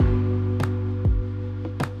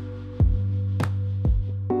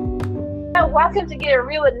welcome to Get It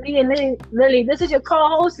Real with Lee and Lily. This is your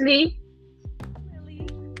co-host, Lee.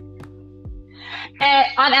 And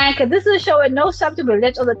on Anchor, this is a show with no subject but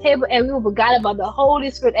left on the table, and we will be guided by the Holy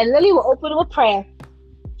Spirit. And Lily will open with prayer.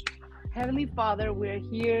 Heavenly Father, we're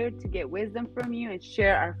here to get wisdom from you and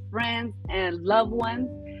share our friends and loved ones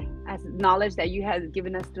as knowledge that you have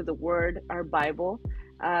given us through the Word, our Bible.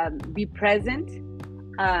 Be present.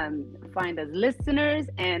 Find us listeners,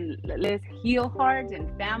 and let's heal hearts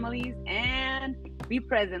and families and be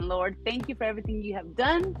present, Lord. Thank you for everything you have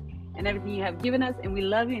done and everything you have given us, and we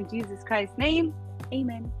love you in Jesus Christ's name.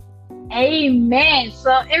 Amen. Amen.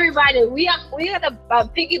 So everybody, we are gonna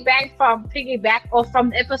piggyback from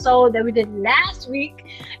the episode that we did last week.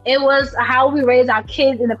 It was how we raise our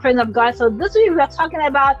kids in the presence of God. So this week we are talking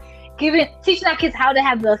about teaching our kids how to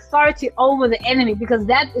have the authority over the enemy, because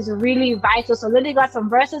that is really vital. So Lily got some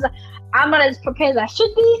verses. I'm not as prepared as I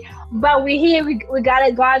should be, but we got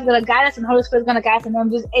it. God's gonna guide us, and the Holy Spirit's gonna guide us, and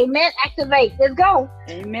then just amen. Activate. Let's go.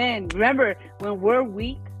 Amen. Remember, when we're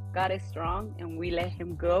weak, God is strong, and we let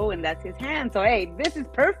Him go, and that's His hand. So hey, this is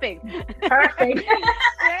perfect. Perfect.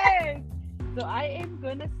 Yes. So I am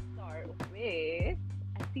gonna start with.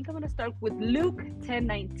 I think I'm gonna start with Luke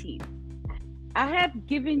 10:19. I have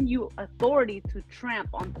given you authority to tramp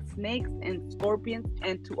on the snakes and scorpions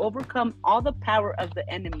and to overcome all the power of the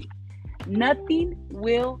enemy. Nothing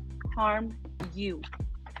will harm you.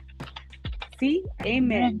 See?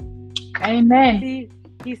 Amen. Amen. See,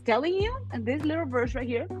 he's telling you in this little verse right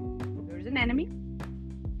here, there's an enemy.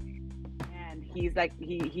 And he's like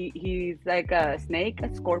he's like a snake,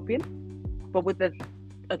 a scorpion, but with the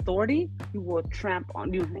authority, you will tramp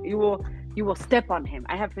on you. You will step on him.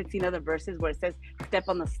 I have seen other verses where it says step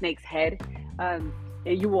on the snake's head.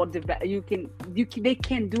 They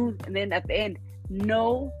can do, and then at the end,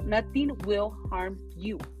 no, nothing will harm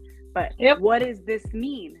you. But What does this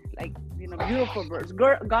mean? Like, beautiful verse.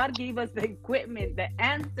 God gave us the equipment, the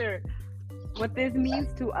answer. What this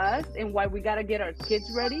means to us and why we gotta get our kids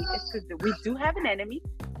ready is because we do have an enemy.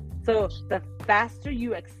 So the faster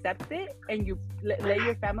you accept it and you let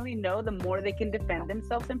your family know, the more they can defend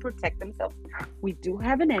themselves and protect themselves. We do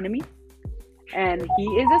have an enemy, and he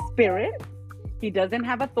is a spirit. He doesn't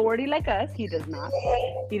have authority like us. He does not.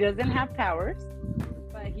 He doesn't have powers,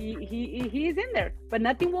 but he's in there. But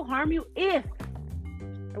nothing will harm you if.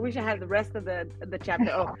 I wish I had the rest of the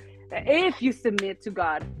chapter. If you submit to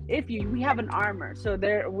God, we have an armor. So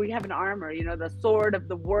we have an armor, the sword of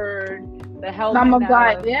the word, the helmet. Armor of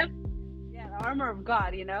God, yeah, the armor of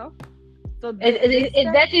God, So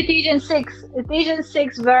that's Ephesians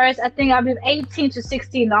 6 verse, I think I'll be 18 to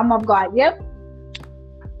 16, the armor of God, yep.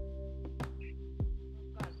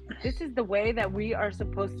 This is the way that we are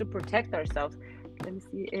supposed to protect ourselves. Let me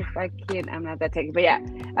see if I can. I'm not that technical, but yeah.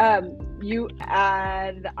 You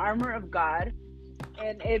add the armor of God,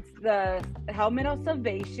 and it's the helmet of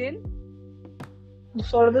salvation, the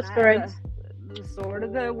sword of the Spirit, the sword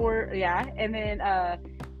of the word, yeah, and then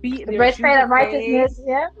the breastplate of righteousness,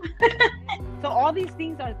 yeah. So all these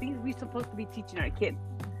things are things we're supposed to be teaching our kids.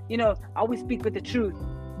 Always speak with the truth.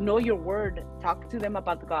 Know your word. Talk to them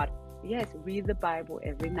about the God. Yes, read the Bible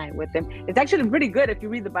every night with them. It's actually pretty good if you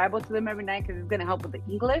read the Bible to them every night, because it's going to help with the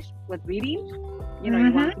English, with reading. You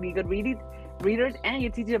want to be good readers, and you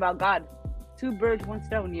teach it about God. 2 birds, 1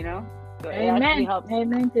 stone, So it actually helps.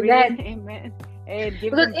 Amen to that. Amen. And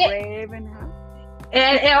give them brave and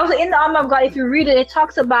And also in the armor of God, if you read it, it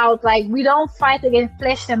talks about, like, we don't fight against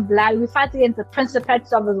flesh and blood. We fight against the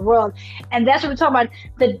principalities of this world. And that's what we're talking about.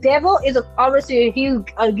 The devil is obviously, he's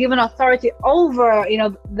given authority over,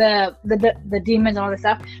 the demons and all this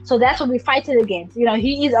stuff. So that's what we fight it against.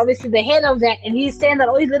 He is obviously the head of that. And he's saying that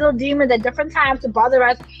all these little demons at different times to bother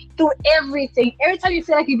us through everything. Every time you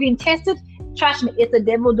feel like you're being tested, trust me, it's the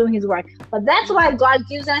devil doing his work. But that's why God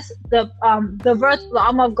gives us the verse, the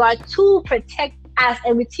armor of God, to protect us,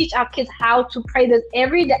 and we teach our kids how to pray this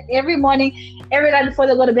every day, every morning, every night before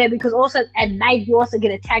they go to bed, because also at night you also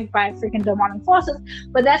get attacked by freaking demonic forces.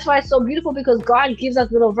 But that's why it's so beautiful, because God gives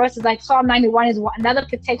us little verses like Psalm 91 is another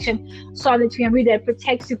protection psalm that you can read that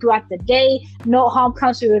protects you throughout the day. No harm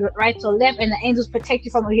comes to you right or left, and the angels protect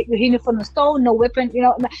you from the stone. No weapon,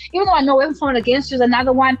 even though I know weapon formed against you is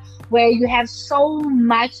another one where you have so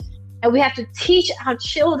much. And we have to teach our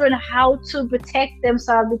children how to protect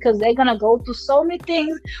themselves, because they're going to go through so many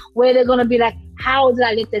things where they're going to be like, how did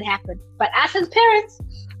I let that happen? But us as parents,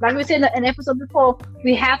 like we said in an episode before,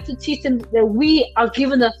 we have to teach them that we are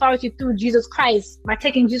given the authority through Jesus Christ, by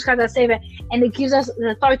taking Jesus Christ as Savior. And it gives us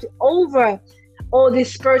the authority over all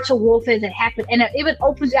these spiritual warfare that happen. And it even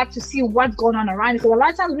opens you up to see what's going on around you. Because a lot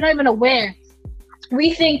of times we're not even aware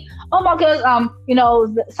we think, oh my God,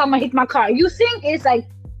 someone hit my car. You think it's like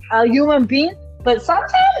a human being, but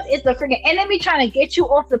sometimes it's the freaking enemy trying to get you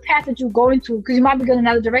off the path that you're going to, because you might be going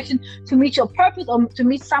another direction to meet your purpose or to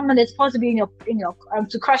meet someone that's supposed to be in your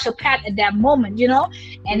to cross your path at that moment,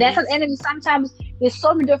 and that's an enemy. Sometimes there's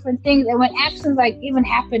so many different things, and when accidents like even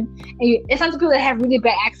happen, and it's some people that have really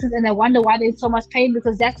bad accidents and they wonder why they're in so much pain,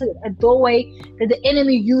 because that's a doorway that the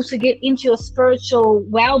enemy used to get into your spiritual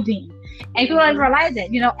well-being. And people don't realize that,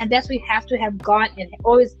 and that's why we have to have God and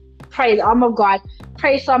always pray the armor of God,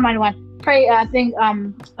 pray Psalm 91, pray. I think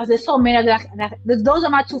there's so many of that. Those are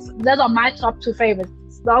my top two favorites: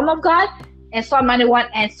 the armor of God and Psalm 91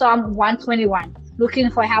 and Psalm 121.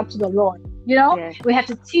 Looking for help to the Lord. We have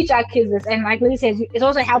to teach our kids this, and like Lily says, it's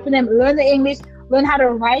also helping them learn the English, learn how to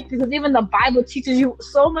write, because even the Bible teaches you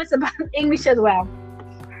so much about English as well.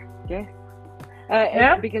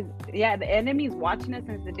 Because the enemy is watching us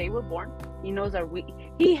since the day we're born. He knows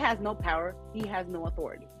he has no power, he has no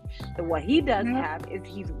authority. So what he does have is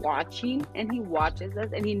he's watching, and he watches us,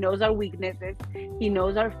 and he knows our weaknesses, he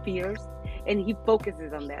knows our fears, and he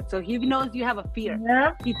focuses on that. So he knows you have a fear.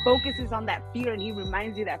 He focuses on that fear, and he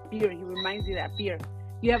reminds you that fear. He reminds you that fear.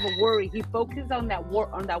 You have a worry. He focuses on that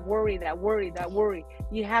worry.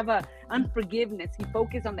 You have a unforgiveness. He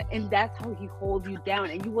focuses on that, and that's how he holds you down.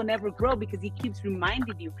 And you will never grow because he keeps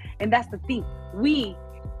reminding you. And that's the thing. We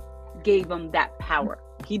gave him that power.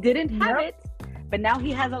 He didn't have it, but now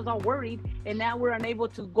he has us all worried, and now we're unable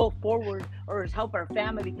to go forward or help our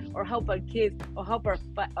family or help our kids or help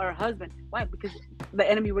our husband. Why? Because the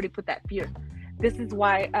enemy already put that fear. This is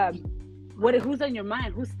why. Who's on your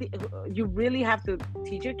mind? You really have to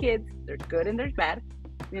teach your kids. There's good and there's bad.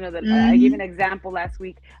 I gave an example last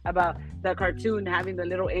week about the cartoon having the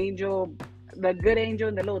little angel, the good angel,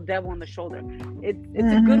 and the little devil on the shoulder.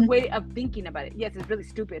 It's a good way of thinking about it. Yes, it's really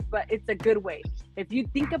stupid, but it's a good way. If you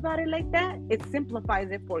think about it like that, it simplifies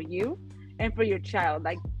it for you and for your child.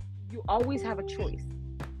 Like, you always have a choice.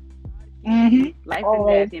 Life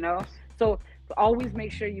and death, So always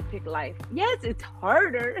make sure you pick life. Yes, it's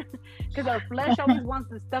harder because our flesh always wants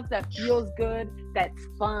the stuff that feels good, that's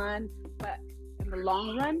fun, but in the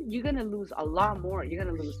long run, you're gonna lose a lot more. You're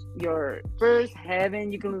gonna lose your first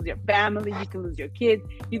heaven, you can lose your family, you can lose your kids,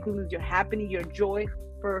 you can lose your happiness, your joy,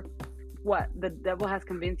 for what the devil has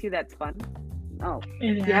convinced you that's fun.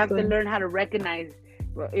 You have to learn how to recognize,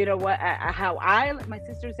 my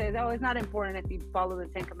sister says, it's not important if you follow the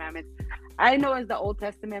 10 commandments. I know it's the Old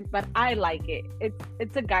Testament, but I like it.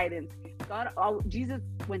 It's a guidance. Jesus,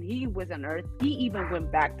 when he was on earth, he even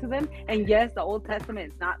went back to them. And yes, the Old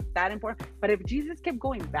Testament is not that important, but if Jesus kept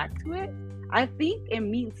going back to it, I think it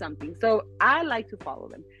means something. So I like to follow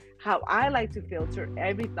them. How I like to filter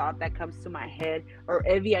every thought that comes to my head or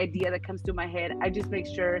every idea that comes to my head, I just make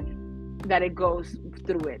sure that it goes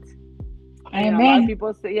through it. A lot of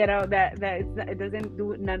people say, that it doesn't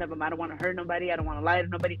do none of them. I don't want to hurt nobody. I don't want to lie to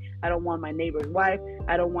nobody. I don't want my neighbor's wife.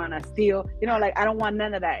 I don't want to steal. I don't want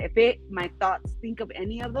none of that. If my thoughts think of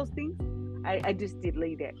any of those things, I just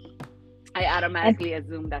delete it. I automatically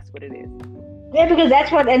assume that's what it is. Yeah, because that's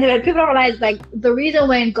what, and people don't realize, like, the reason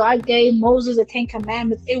when God gave Moses the 10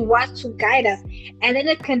 Commandments, it was to guide us. And then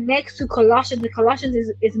it connects to Colossians. The Colossians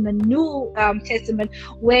is in the New Testament,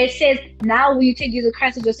 where it says, now when you take Jesus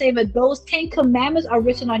Christ as your Savior, those 10 Commandments are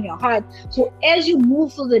written on your heart. So as you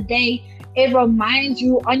move through the day, it reminds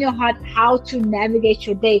you on your heart how to navigate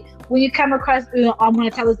your day. When you come across, I'm going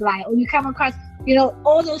to tell this lie. When you come across,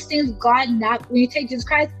 all those things, God, when you take Jesus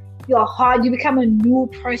Christ, your heart, you become a new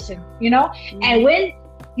person, and when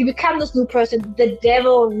you become this new person, the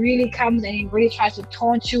devil really comes and he really tries to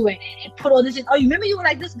taunt you and put all this in. Oh, you remember you were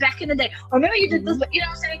like this back in the day, or remember you did this, but what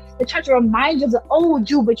I'm saying? They try to remind you of the old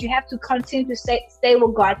you, but you have to continue to stay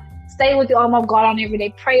with God, stay with the armor of God on every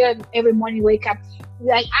day, pray every morning you wake up.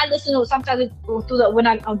 Like, I listen to, sometimes when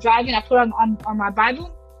I'm driving, I put on my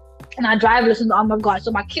Bible, and I drive, listen to the armor of God.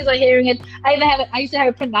 So my kids are hearing it. I used to have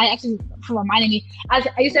it printed. I actually, reminding me, I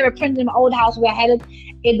used to have it printed in my old house where I had it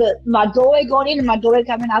in my doorway going in and my doorway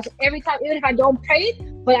coming out. So every time, even if I don't pray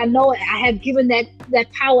it, but I know I have given that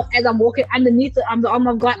power as I'm walking underneath the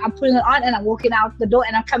armor of God. I'm putting it on and I'm walking out the door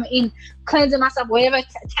and I'm coming in, cleansing myself. Whatever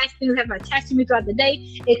attached things have attached to me throughout the day,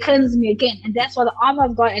 it cleanses me again. And that's why the armor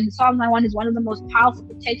of God and Psalm 91 is one of the most powerful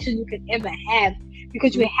protections you can ever have.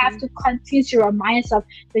 Because you have to continue to remind yourself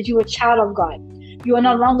that you're a child of God. You are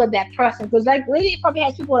no longer that person. Because like, really, probably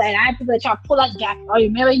has people that try to pull us back. Oh, you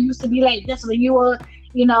remember you used to be like this when you were,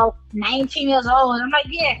 19 years old. And I'm like,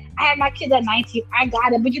 yeah, I had my kids at 19. I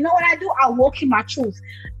got it. But you know what I do? I walk in my truth.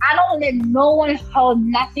 I don't let no one hold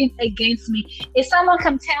nothing against me. If someone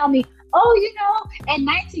come tell me, Oh, at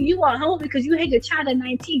 19 you are home because you had your child at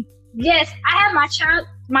 19. Yes, I had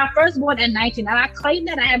my firstborn at 19, and I claim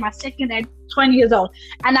that I had my second at 20 years old,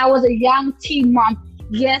 and I was a young teen mom.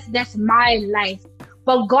 Yes, that's my life.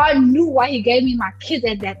 But God knew why He gave me my kids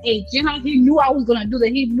at that age. He knew I was gonna do that.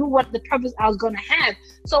 He knew what the purpose I was gonna have.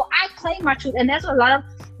 So I claim my truth, and that's a lot of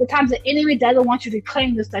the times the enemy doesn't want you to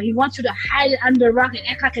claim this stuff. He wants you to hide it under the rock and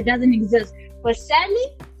act like it doesn't exist. But sadly,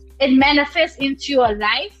 it manifests into your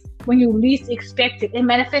life when you least expect it. It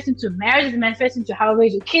manifests into marriage. It manifests into how you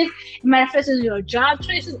raise your kids. It manifests into your job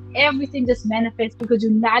choices. Everything just manifests because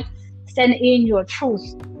you're not standing in your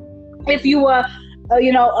truth. If you were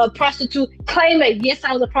a prostitute, claim it. Yes,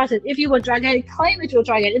 I was a prostitute. If you were a drug addict, claim it. You were a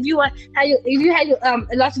drug addict. If you had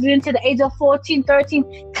lost to get into the age of 14,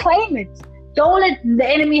 13, claim it. Don't let the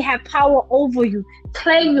enemy have power over you.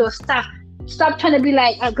 Claim your stuff. Stop trying to be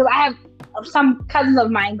like, because I have some cousins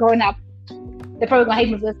of mine growing up. They're probably gonna hate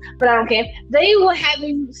me for this, but I don't care. They were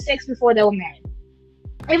having sex before they were married.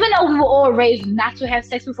 Even though we were all raised not to have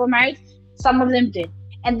sex before marriage, some of them did,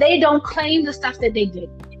 and they don't claim the stuff that they did.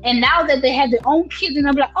 And now that they have their own kids, and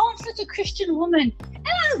I'm like, oh, I'm such a Christian woman. And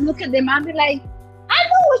I look at them, I'll be like, I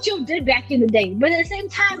know what you did back in the day. But at the same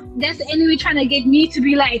time, that's the enemy trying to get me to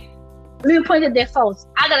be like, let me point at their faults.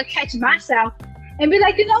 I got to catch myself and be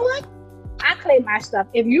like, you know what? I claim my stuff.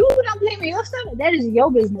 If you don't claim your stuff, that is your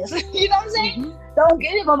business. You know what I'm saying? Mm-hmm. Don't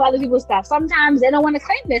get involved with other people's stuff. Sometimes they don't want to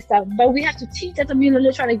claim their stuff, but we have to teach that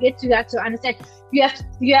community, trying to get you guys to understand. You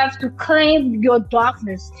have to claim your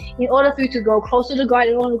darkness in order for you to go closer to God,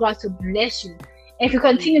 in order for God to bless you. And if you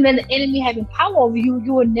continue letting the enemy having power over you,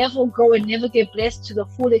 you will never grow and never get blessed to the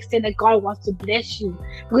full extent that God wants to bless you.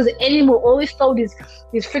 Because the enemy will always throw these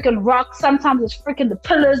freaking rocks. Sometimes it's freaking the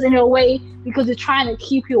pillars in your way because they're trying to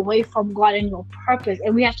keep you away from God and your purpose.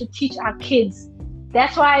 And we have to teach our kids.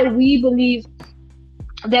 That's why we believe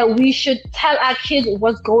that we should tell our kids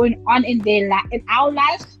what's going on in our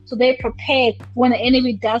lives, so they're prepared when the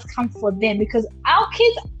enemy does come for them. Because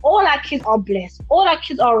all our kids are blessed. All our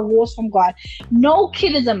kids are rewards from God. No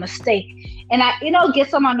kid is a mistake. And I,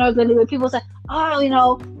 gets on my nerves a little bit. People say,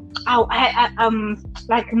 oh,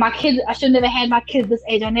 like my kids, I should never had my kids this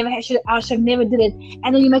age. I should never did it.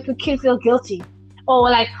 And then you make your kid feel guilty.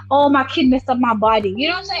 Or like, oh, my kid messed up my body. You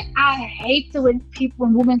know what I'm saying? I hate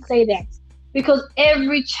when women say that. Because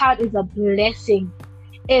every child is a blessing.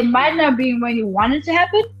 It might not be when you want it to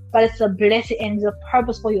happen, but it's a blessing and it's a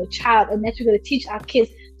purpose for your child. And that's we're going to teach our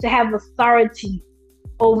kids to have authority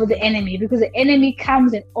over the enemy. Because the enemy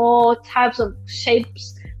comes in all types of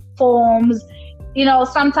shapes, forms.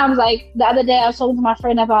 Sometimes, like the other day I was talking to my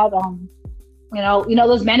friend about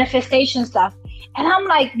those manifestation stuff. And I'm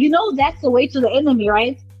like, that's the way to the enemy,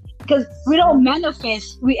 right? Because we don't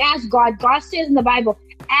manifest. We ask God. God says in the Bible,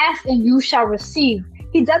 ask and you shall receive.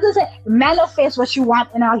 He doesn't say manifest what you want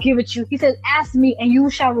and I'll give it to you. He says ask me and you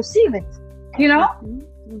shall receive it.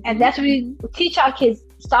 Mm-hmm. And that's what we teach our kids.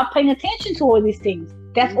 Stop paying attention to all these things.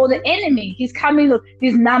 That's all the enemy. He's coming with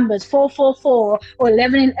these numbers 444 or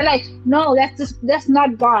 11. Like, no, that's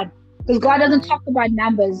not God. Because God doesn't talk about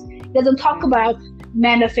numbers. He doesn't talk about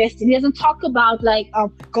manifesting. He doesn't talk about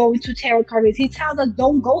going to territories. He tells us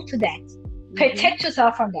don't go to that. Protect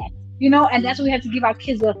yourself from that. And that's what we have to give our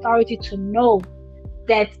kids the authority to know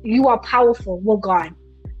that you are powerful with God.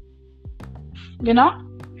 It's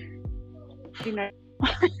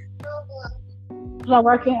not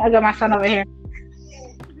working. I got my son over here.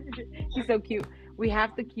 He's so cute. We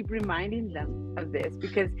have to keep reminding them of this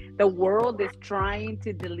because the world is trying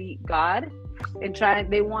to delete God and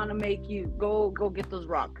they want to make you go get those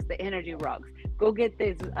rocks, the energy rocks. Go get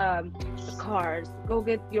these cars. Go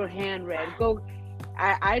get your hand read. Go.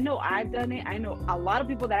 I know I've done it. I know a lot of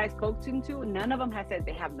people that I spoke to, none of them have said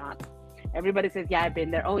they have not. Everybody says, yeah, I've been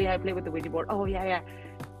there. Oh, yeah, I play with the Ouija board. Oh, yeah.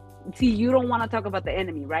 See, you don't want to talk about the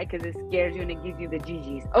enemy, right? Because it scares you and it gives you the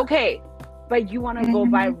GGs. Okay, but you want to go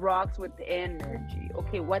buy rocks with energy.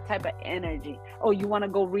 Okay, what type of energy? Oh, you want to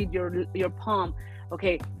go read your palm.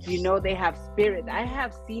 Okay, they have spirit. I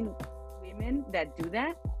have seen women that do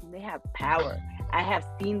that. And they have power. I have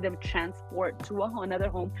seen them transport to another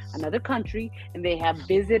home, another country, and they have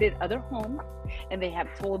visited other homes, and they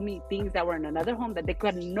have told me things that were in another home that they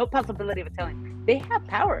could have no possibility of telling me. They have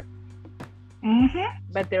power,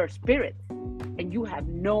 but they're spirits, and you have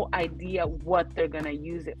no idea what they're going to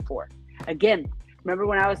use it for. Again, remember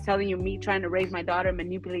when I was telling you me trying to raise my daughter and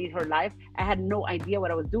manipulate her life? I had no idea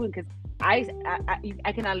what I was doing because I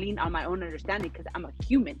cannot lean on my own understanding because I'm a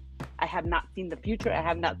human. I have not seen the future. I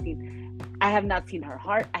have not seen her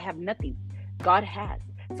heart. I have nothing. God has.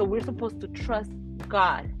 So we're supposed to trust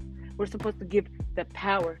God. We're supposed to give the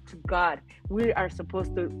power to God. We are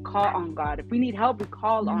supposed to call on God. If we need help, we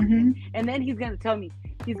call on him. And then he's going to tell me,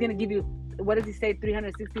 he's going to give you, what does he say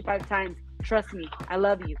 365 times? Trust me, I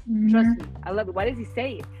love you. Trust me, I love you. Why does he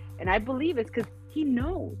say it? And I believe it's because he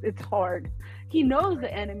knows it's hard. He knows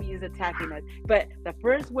the enemy is attacking us. But the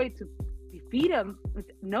first way to defeat him is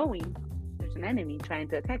knowing there's an enemy trying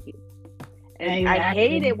to attack you. And exactly. I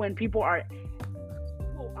hate it when people are,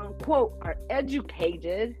 quote unquote, are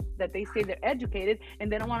educated, that they say they're educated,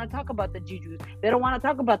 and they don't want to talk about the jujus. They don't want to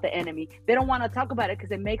talk about the enemy. They don't want to talk about it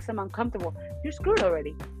because it makes them uncomfortable. You're screwed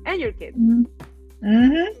already. And your kids.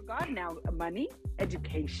 God now, money,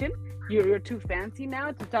 education. You're too fancy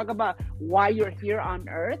now to talk about why you're here on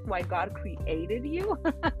earth, why God created you.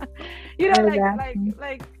 You know,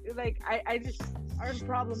 I just, our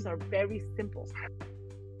problems are very simple.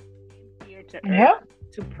 Here to earth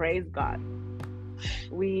to praise God.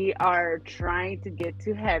 We are trying to get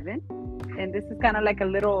to heaven, and this is kind of like a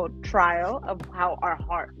little trial of how our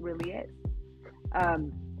heart really is.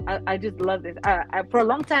 I just love this. For a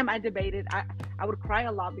long time, I debated. I would cry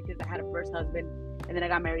a lot because I had a first husband, and then I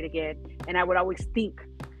got married again. And I would always think,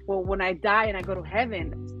 well, when I die and I go to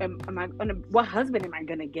heaven, what husband am I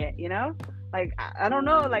gonna get? You know, like I don't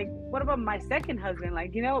know. Like, what about my second husband?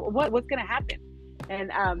 Like, you know, what's gonna happen?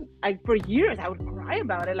 And for years I would cry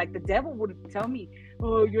about it. Like the devil would tell me,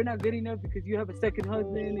 "Oh, you're not good enough because you have a second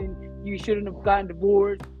husband, and you shouldn't have gotten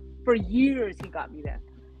divorced." For years he got me there.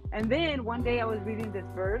 And then one day I was reading this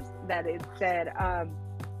verse that it said,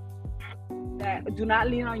 that do not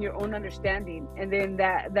lean on your own understanding. And then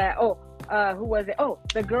who was it? Oh,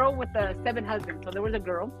 the girl with the 7 husbands. So there was a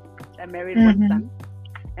girl that married one son,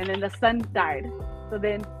 and then the son died. So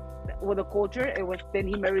then with the culture, it was, then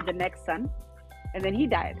he married the next son, and then he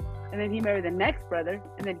died. And then he married the next brother,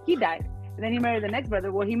 and then he died. And then he married the next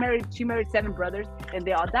brother. Well, she married 7 brothers, and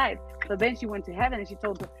they all died. So then she went to heaven, and she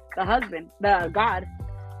told the husband, God,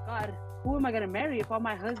 who am I gonna marry if all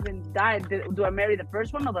my husbands died? Do I marry the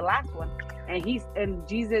first one or the last one? And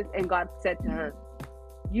Jesus and God said to her,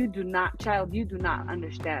 you do not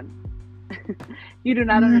understand. You do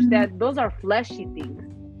not understand. Those are fleshy things.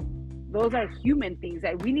 Those are human things.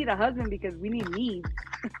 That we need a husband because we need needs.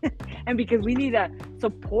 And because we need a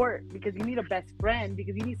support, because you need a best friend,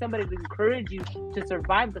 because you need somebody to encourage you to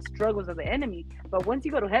survive the struggles of the enemy. But once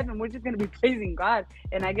you go to heaven, we're just going to be praising God.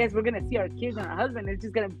 And I guess we're going to see our kids and our husband. It's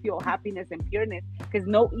just going to feel happiness and pureness because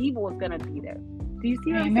no evil is going to be there. Do you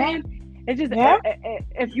see what I'm saying? It's just,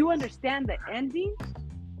 if you understand the ending,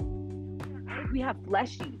 we have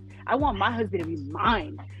fleshy. I want my husband to be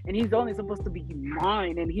mine, and he's only supposed to be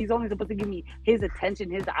mine, and he's only supposed to give me his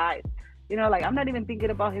attention, his eyes. You know, like I'm not even thinking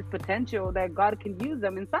about his potential that God can use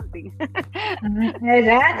them in something.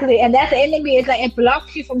 Exactly. And that's the enemy. It's like it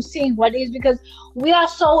blocks you from seeing what is, because we are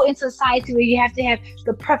so in society where you have to have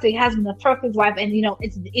the perfect husband, the perfect wife, and you know,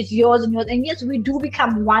 it's yours and yours. And yes, we do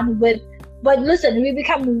become one with, but listen, we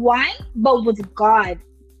become one, but with God.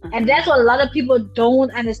 And that's what a lot of people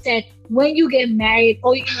don't understand. When you get married,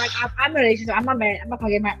 or you like, I'm in a relationship, I'm not married, I'm not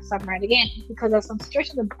gonna get married again because of some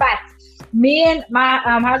situations. But me and my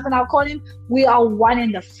husband, I'll call him, we are one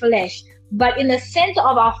in the flesh. But in the center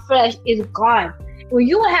of our flesh is God. When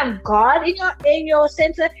you have God in your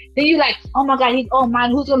center, then you're like, oh my God, he's all mine.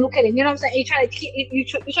 Who's gonna look at him? You know what I'm saying? You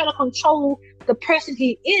try to control the person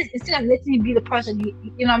he is instead of letting him be the person you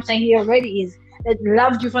know what I'm saying, he already is. That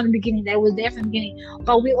loved you from the beginning, that was there from the beginning.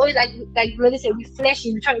 But we always like Lily said, we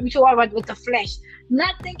fleshy. We talk about with the flesh,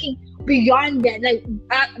 not thinking beyond that. Like,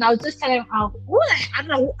 and I was just telling him, I don't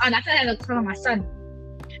know, and I tried to tell my son,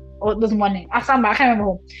 or this morning, I can't remember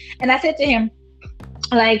who, and I said to him,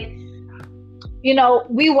 like, you know,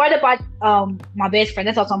 we worried about my best friend.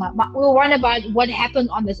 That's also we were worried about what happened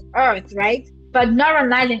on this earth, right? But not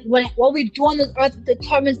realizing what we do on this earth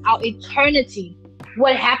determines our eternity.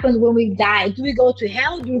 What happens when we die? Do we go to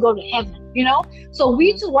hell? Do we go to heaven? You know? So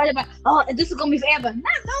we too worry about, this is going to be forever.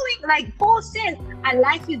 Not knowing, like Paul said, our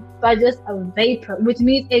life is but just a vapor, which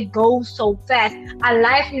means it goes so fast. Our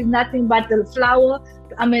life is nothing but the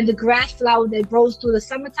grass flower that grows through the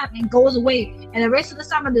summertime and goes away. And the rest of the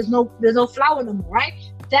summer, there's no flower no more, right?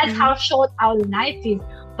 That's how short our life is.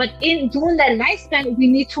 But in doing that lifespan, we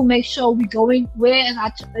need to make sure we're going where is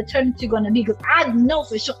our eternity going to be. Because I know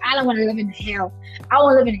for sure I don't want to live in hell. I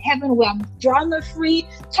want to live in heaven where I'm drama-free,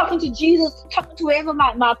 talking to Jesus, talking to whoever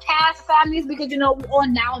my past families, because, you know, we're all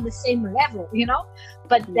now on the same level, you know.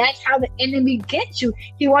 But that's how the enemy gets you.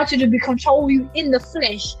 He wants you to be controlling you in the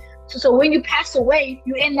flesh. So when you pass away,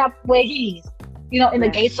 you end up where he is, you know, in the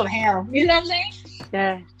gates of hell. You know what I'm saying?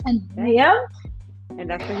 Yeah. And And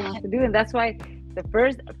that's what he wants to do. And that's why the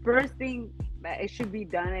first thing that it should be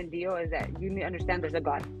done and deal is that you need to understand there's a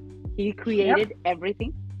God. He created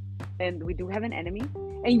everything, and we do have an enemy.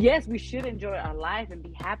 And yes, we should enjoy our life and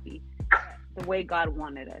be happy the way God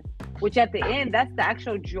wanted us. Which at the end, that's the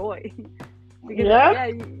actual joy.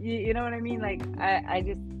 Because you know what I mean? Like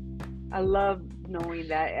I love knowing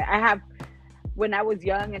that. When I was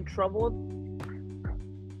young and troubled,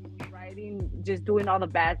 writing, just doing all the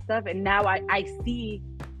bad stuff, and now I see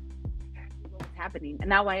what's happening, and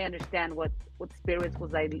now I understand what spirits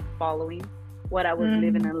was I following, what I was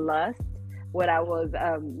living in lust, what I was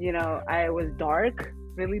I was dark,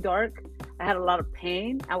 really dark. I had a lot of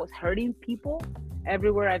pain. I was hurting people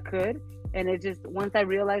everywhere I could, and it just, once I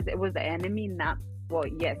realized it was the enemy,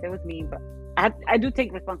 yes, it was me, but I do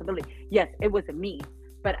take responsibility. Yes, it was me,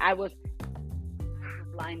 but I was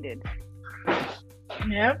blinded.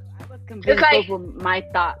 Yep. I was convinced those were my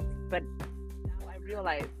thoughts, but now I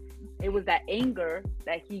realize it was that anger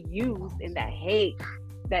that he used and that hate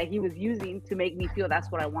that he was using to make me feel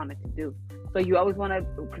that's what I wanted to do. So you always want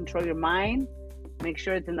to control your mind, make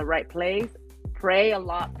sure it's in the right place, pray a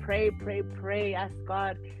lot, pray, ask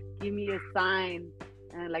God, give me a sign.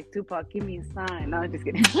 And like Tupac, give me a sign. No, I'm just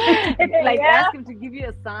kidding. Ask him to give you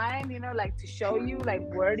a sign, like to show you, like,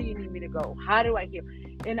 where do you need me to go? How do I heal?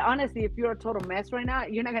 And honestly, if you're a total mess right now,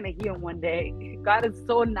 you're not going to heal in one day. God is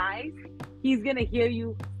so nice. He's going to heal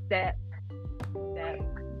you step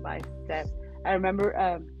by step. I remember,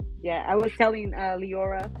 I was telling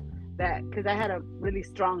Leora that, because I had a really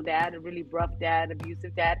strong dad, a really rough dad,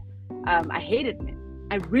 abusive dad. I hated men.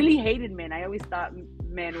 I really hated men. I always thought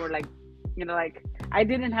men were like, I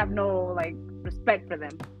didn't have no respect for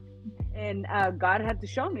them. And God had to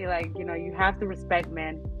show me, you have to respect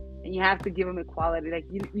men and you have to give them equality. Like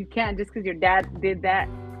you can't, just because your dad did that,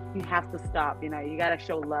 you have to stop. You got to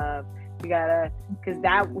show love. You got to, because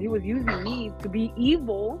he was using me to be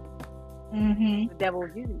evil. The devil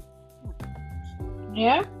was using me.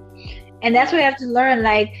 Yeah. And that's what you have to learn.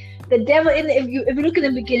 Like, the devil, if you look at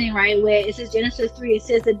the beginning, right, where it says Genesis 3, it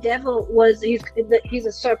says the devil he's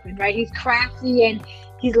a serpent, right? He's crafty and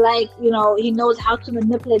he's like, he knows how to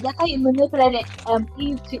manipulate. That's how he manipulated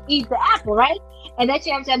Eve to eat the apple, right? And that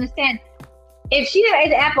you have to understand. If she didn't eat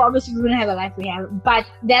the apple, obviously we wouldn't have a life we have. But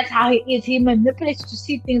that's how he is. He manipulates you to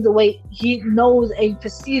see things the way he knows and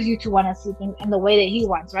perceives you to want to see things in the way that he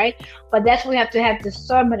wants, right? But that's where we have to have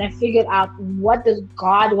discernment and figure out what does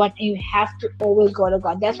God want, and you have to always go to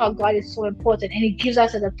God. That's why God is so important, and he gives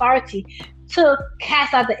us an authority to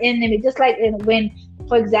cast out the enemy. Just like when,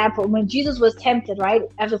 for example, when Jesus was tempted, right,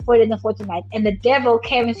 after 40 days and 40 nights, and the devil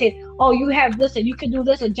came and said, oh, you have this and you can do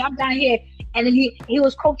this and jump down here. And then he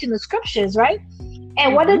was quoting the scriptures, right?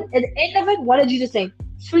 And at the end of it, what did Jesus say?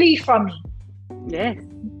 Flee from me. Yes.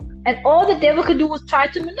 And all the devil could do was try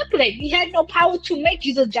to manipulate. He had no power to make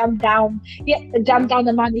Jesus jump down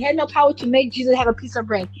the mountain. He had no power to make Jesus have a piece of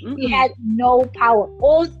bread. He had no power.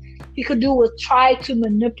 All he could do was try to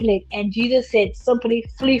manipulate. And Jesus said, simply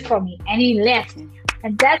flee from me. And he left.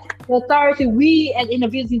 And that's the authority we as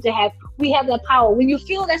individuals need to have. We have that power. When you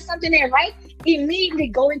feel that something ain't right, immediately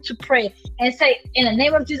go into prayer and say, in the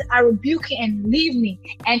name of Jesus, I rebuke it and leave me.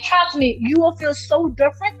 And trust me, you will feel so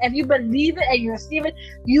different if you believe it and you receive it.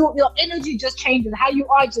 Your energy just changes. How you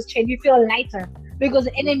are just changes. You feel lighter because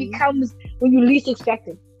the enemy comes when you least expect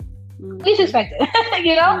it. Least expect it,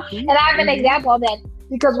 And I have an example of that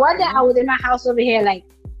because one day I was in my house over here,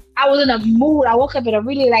 I was in a mood. I woke up in a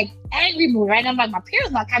really angry mood, right? And I'm like, my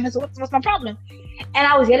parents not coming, so what's my problem? And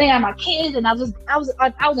I was yelling at my kids, and I was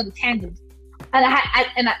on a tangent. And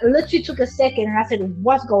I literally took a second, and I said,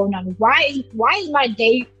 what's going on? Why is my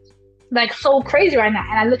day so crazy right now?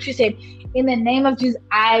 And I literally said, in the name of Jesus,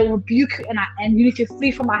 I rebuke you, and you need to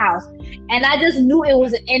flee from my house. And I just knew it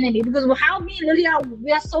was an enemy, because how me and Lily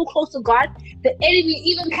we are so close to God, the enemy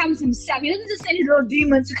even comes himself. He doesn't just send his little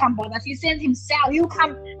demons to come bother us. He sends himself. He'll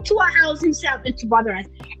come to our house himself and to bother us.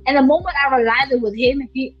 And the moment I realized it was him,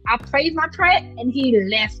 I prayed my prayer and he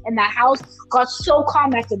left. And the house got so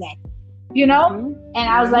calm after that. And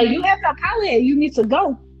I was like, you have no power here. You need to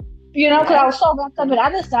go. Because I was so wrapped up with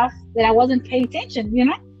other stuff that I wasn't paying attention,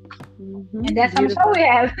 And that's how much power we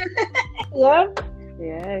have. Yeah.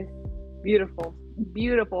 Yes. Beautiful.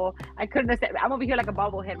 I couldn't have said. I'm over here like a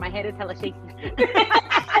bobblehead. My head is hella shaky.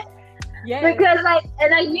 Yeah. Because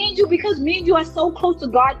me and you, because me and you are so close to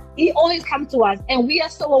God, he always comes to us, and we are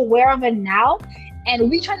so aware of it now.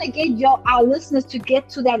 And we trying to get our listeners to get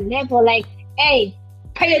to that level. Hey,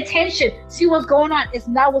 pay attention. See what's going on. It's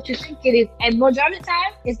not what you think it is. And majority of the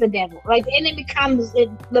time, it's the devil. The enemy comes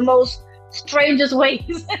in the most strangest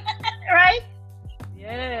ways. Right?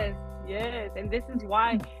 Yes. And this is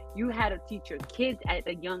why you had to teach your kids at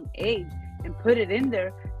a young age and put it in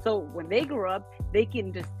there. So when they grow up, they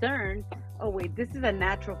can discern, oh, wait, this is a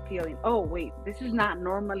natural feeling. Oh, wait, this is not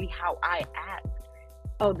normally how I act.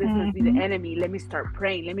 Oh, this must be the enemy. Let me start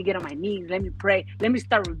praying. Let me get on my knees. Let me pray. Let me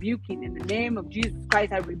start rebuking. In the name of Jesus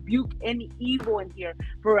Christ, I rebuke any evil in here.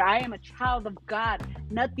 For I am a child of God.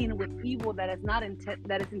 Nothing with evil that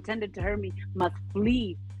is intended to hurt me must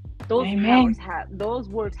flee. Those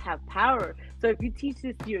words have power. So if you teach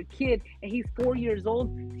this to your kid and he's 4 years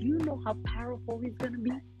old, do you know how powerful he's going to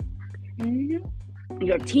be? Mm-hmm.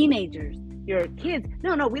 Your teenagers, your kids.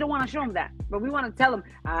 No, we don't want to show them that, but we want to tell them,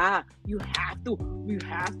 you have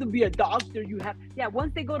to be a doctor.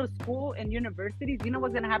 Once they go to school and universities, you know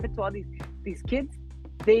what's going to happen to all these kids?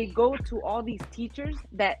 They go to all these teachers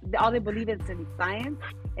that all they believe is in science,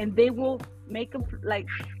 and they will make them like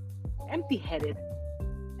empty-headed.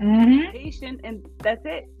 Patient, and that's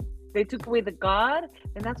it. They took away the God,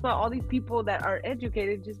 and that's why all these people that are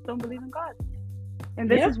educated just don't believe in God. And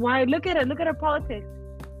this is why, look at our politics.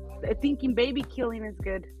 Thinking baby killing is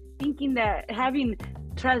good. Thinking that having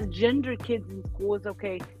transgender kids in school is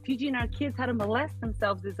okay. Teaching our kids how to molest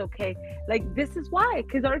themselves is okay. Like, this is why.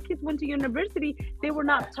 Because our kids went to university, they were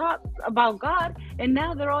not taught about God, and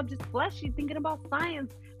now they're all just fleshy, thinking about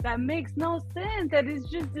science. That makes no sense. That is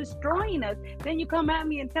just destroying us. Then you come at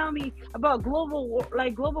me and tell me about global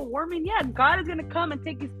warming. Yeah, God is going to come and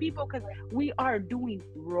take his people because we are doing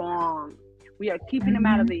wrong. We are keeping them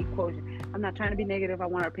out of the equation. I'm not trying to be negative. I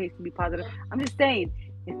want our pace to be positive. I'm just saying,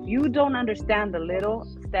 if you don't understand the little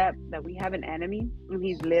step that we have an enemy and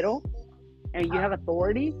he's little and you have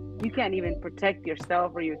authority, you can't even protect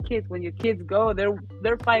yourself or your kids. When your kids go,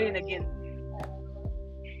 they're fighting against,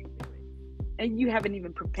 and you haven't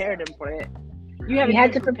even prepared them for it. You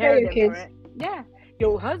had to prepare your kids. Yeah.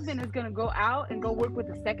 Your husband is going to go out and go work with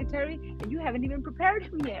the secretary, and you haven't even prepared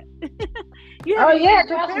him yet. You haven't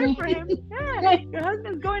prepared for him. Yeah. Your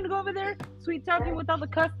husband's going to go over there, sweet talking with all the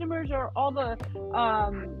customers or all the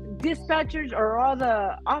dispatchers or all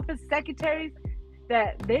the office secretaries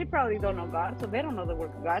that they probably don't know God, so they don't know the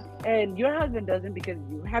work of God. And your husband doesn't because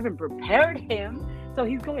you haven't prepared him. So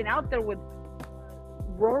he's going out there with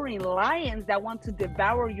roaring lions that want to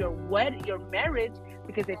devour your marriage,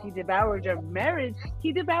 because if he devours your marriage,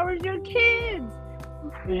 he devours your kids.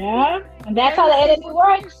 Yeah, and that's how the enemy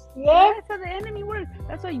works. Yeah, that's how the enemy works.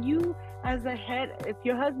 That's why you, as a head, if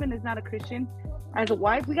your husband is not a Christian, as a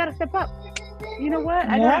wife, we gotta step up. You know what?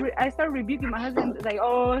 Yeah. I start rebuking my husband. Like,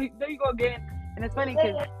 oh, there you go again. And it's funny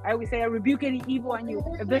because I always say, I rebuke any evil on you.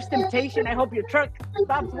 If there's temptation, I hope your truck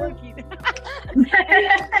stops working. And,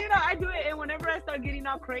 I do it. And whenever I start getting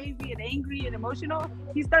all crazy and angry and emotional,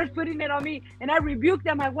 he starts putting it on me. And I rebuke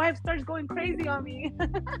that. My wife starts going crazy on me.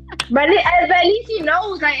 But at least he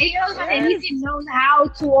knows. At least he knows how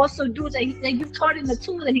to also do it. Like you've taught him the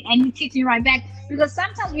tools, and he teaches you right back. Because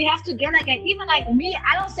sometimes we have to get even like me.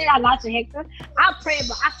 I don't say that a lot to Hector. I pray,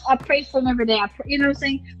 but I pray for him every day. You know what I'm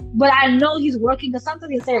saying? But I know he's working, because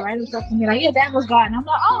sometimes he'll say random stuff to me like, yeah, that was God. And I'm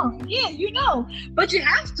like, oh, yeah, But you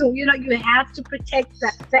have to, you have to protect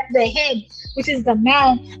the head, which is the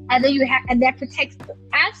man. And then and that protects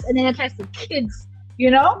us, and then it protects the kids,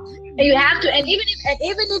 And you have to, and even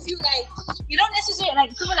if you like, you don't necessarily like,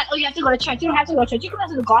 people are like, oh, you have to go to church. You don't have to go to church. You can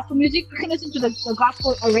listen to gospel music. You can listen to the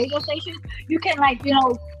gospel radio stations. You can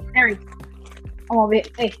Eric, I'm over here.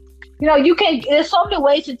 Hey. There's so many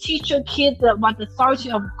ways to teach your kids about the authority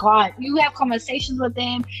of God. You have conversations with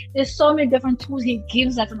them. There's so many different tools he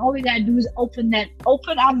gives us, and all we gotta do is open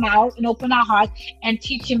our mouth and open our heart and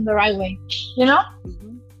teach him the right way. Yeah.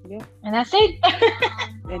 And that's it.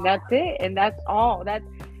 And that's it. And that's all. That's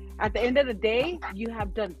at the end of the day, you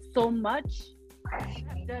have done so much.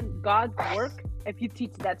 You've done God's work if you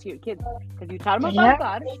teach that to your kids, because you taught them about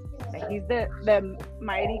God, that he's the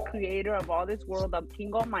mighty creator of all this world, the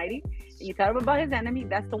King Almighty, and you tell them about his enemy.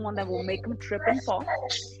 That's the one that will make them trip and fall.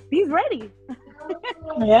 He's ready.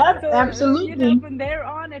 Yeah, so, absolutely. From there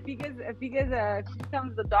on, if he becomes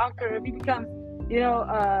a doctor, if he becomes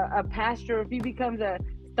a pastor, if he becomes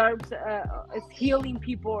starts healing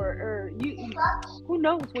people, or who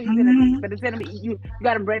knows what he's gonna do, but it's gonna be you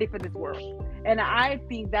got him ready for this world. And I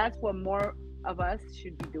think that's what more of us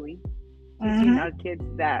should be doing, teaching our kids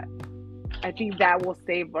that. I think that will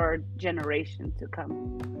save our generation to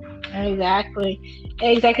come. Exactly.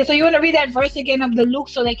 So you want to read that verse again of the Luke,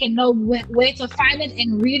 so they can know where to find it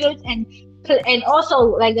and read it, and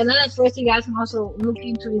also like another verse you guys can also look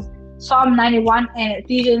into is Psalm 91 and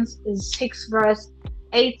Ephesians 6 verse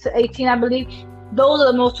 8 to 18, I believe. Those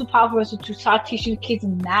are the most two powerful verses to start teaching kids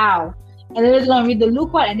now. And then we're going to read the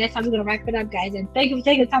Luke one, and that's how we're going to wrap it up, guys. And thank you for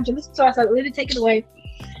taking the time to listen to us. I'll really take it away.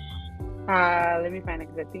 Let me find it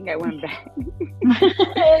because I think I went back.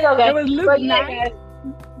 It's okay. It was Luke 9.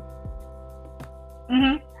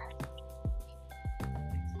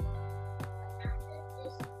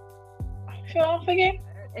 Sure, I'll forget.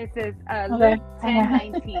 It says Luke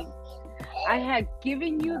 10:19. I have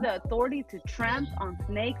given you the authority to trample on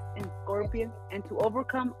snakes and scorpions and to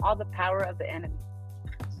overcome all the power of the enemy.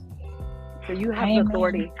 So you have the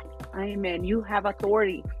authority. Amen. You have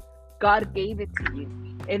authority. God gave it to you.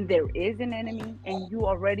 And there is an enemy, and you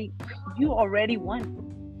already won.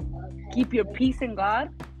 Keep your peace in God,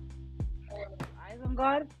 eyes on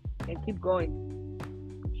God, and keep going.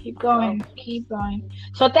 Keep going.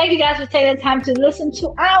 So thank you guys for taking the time to listen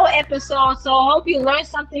to our episode. So I hope you learned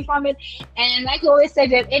something from it. And like I always say,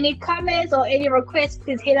 if you have any comments or any requests,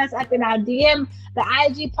 please hit us up in our DM. The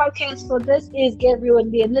IG podcast for this is Get Real with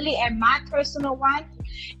Leah and Lily, and my personal one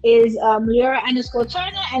is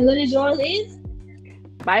Lyra_Turner, and Lily's yours is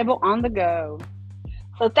Bible on the Go.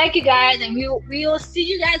 So thank you guys, and we will see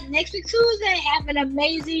you guys next week Tuesday. Have an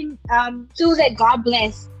amazing Tuesday. God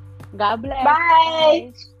bless. God bless.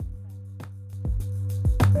 Bye.